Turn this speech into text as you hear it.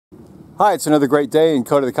Hi, it's another great day in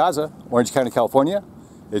Coto de Caza, Orange County, California.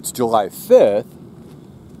 It's July 5th,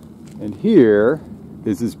 and here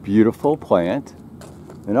is this beautiful plant,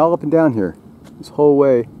 and all up and down here, this whole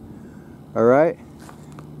way. All right,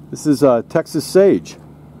 this is Texas sage.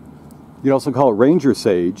 You can also call it ranger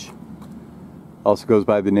sage. Also goes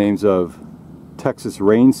by the names of Texas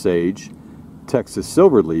rain sage, Texas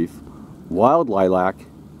silverleaf, wild lilac,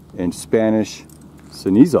 and Spanish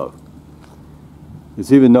cenizo.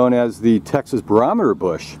 It's even known as the Texas Barometer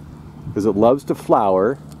Bush because it loves to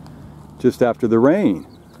flower just after the rain.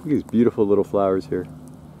 Look at these beautiful little flowers here.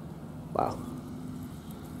 Wow.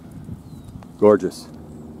 Gorgeous.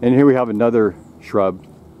 And here we have another shrub.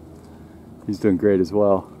 He's doing great as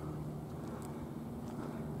well.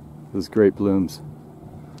 Those great blooms.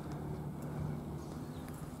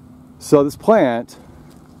 So this plant,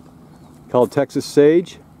 called Texas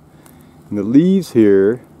sage, and the leaves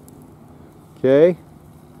here, okay,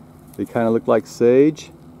 they kind of look like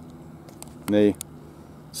sage, and they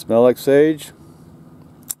smell like sage,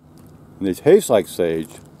 and they taste like sage,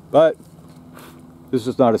 but this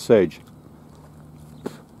is not a sage.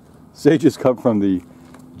 Sages come from the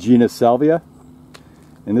genus Salvia,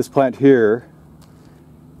 and this plant here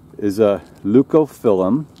is a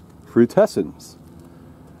Leucophyllum frutescens.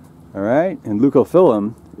 Alright, and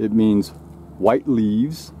Leucophyllum, it means white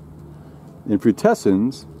leaves, and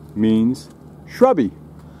frutescens means shrubby.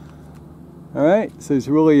 Alright, so there's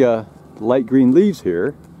really light green leaves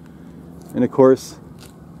here, and of course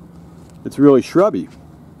it's really shrubby.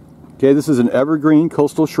 Okay, this is an evergreen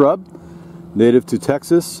coastal shrub native to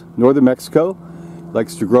Texas, northern Mexico.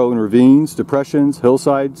 Likes to grow in ravines, depressions,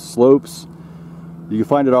 hillsides, slopes. You can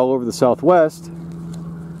find it all over the Southwest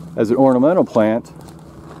as an ornamental plant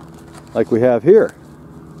like we have here.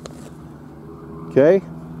 Okay,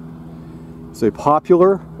 it's a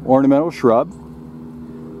popular ornamental shrub.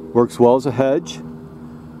 Works well as a hedge.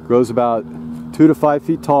 Grows about 2 to 5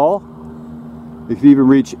 feet tall. It can even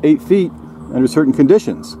reach 8 feet under certain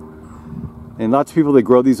conditions. And lots of people, they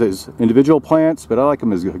grow these as individual plants, but I like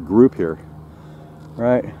them as a group here.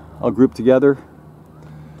 Right, all grouped together.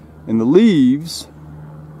 And the leaves,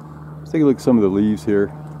 let's take a look at some of the leaves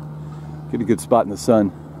here. Get a good spot in the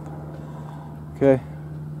sun. Okay,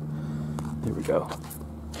 there we go.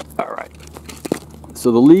 All right,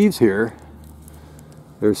 so the leaves here,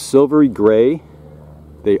 they're silvery gray.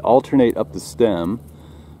 They alternate up the stem,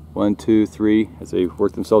 1, 2, 3, as they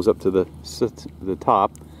work themselves up to the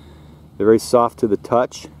top. They're very soft to the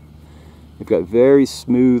touch. They've got very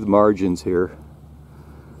smooth margins here,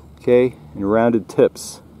 okay, and rounded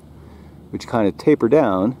tips, which kind of taper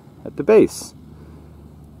down at the base.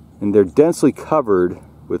 And they're densely covered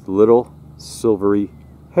with little silvery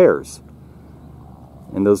hairs.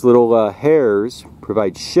 And those little hairs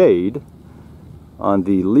provide shade on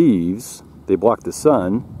the leaves. They block the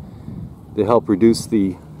sun. They help reduce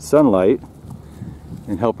the sunlight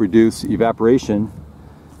and help reduce evaporation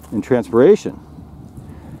and transpiration.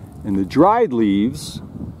 And the dried leaves,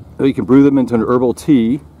 you can brew them into an herbal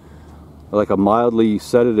tea, like a mildly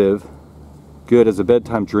sedative, good as a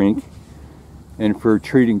bedtime drink, and for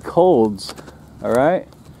treating colds. All right,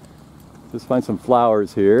 let's find some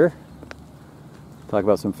flowers here. Talk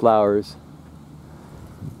about some flowers.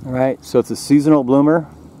 All right, so it's a seasonal bloomer.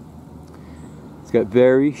 It's got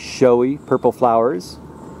very showy purple flowers.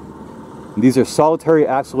 And these are solitary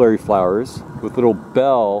axillary flowers with little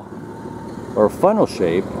bell or funnel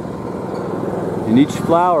shape. In each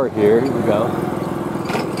flower here we go.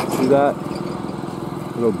 See that?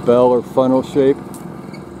 Little bell or funnel shape.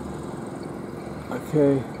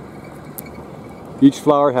 Okay. Each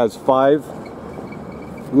flower has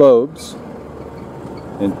 5 lobes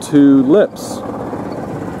and 2 lips.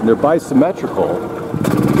 And they're bisymmetrical.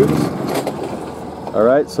 Oops. All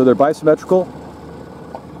right, so they're bisymmetrical.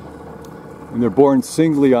 And they're borne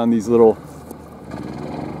singly on these little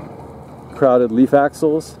crowded leaf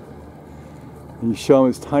axils. And you show them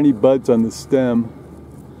as tiny buds on the stem.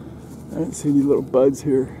 I don't see any little buds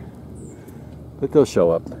here, but they'll show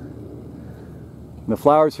up. And the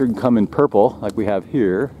flowers here can come in purple, like we have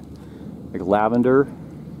here, like lavender,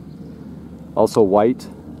 also white,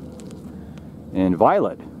 and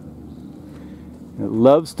violet. And it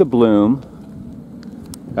loves to bloom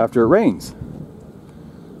after it rains.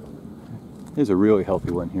 Here's a really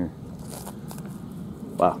healthy one here.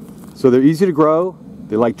 Wow. So they're easy to grow.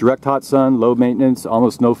 They like direct hot sun, low maintenance,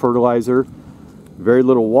 almost no fertilizer, very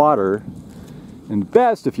little water. And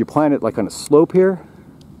best if you plant it like on a slope here,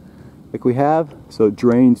 like we have, so it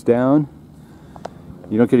drains down.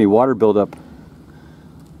 You don't get any water buildup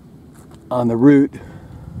on the root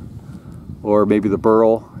or maybe the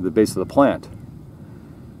burl or the base of the plant.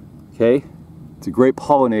 Okay, it's a great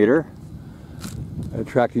pollinator,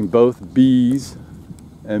 attracting both bees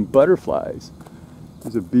and butterflies.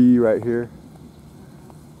 There's a bee right here.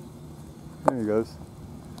 There he goes.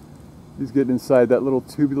 He's getting inside that little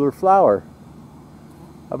tubular flower.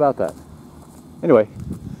 How about that? Anyway,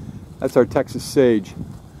 that's our Texas sage.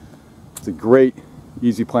 It's a great,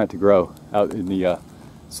 easy plant to grow out in the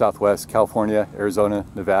Southwest, California, Arizona,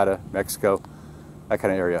 Nevada, Mexico, that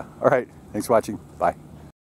kind of area. All right, thanks for watching. Bye.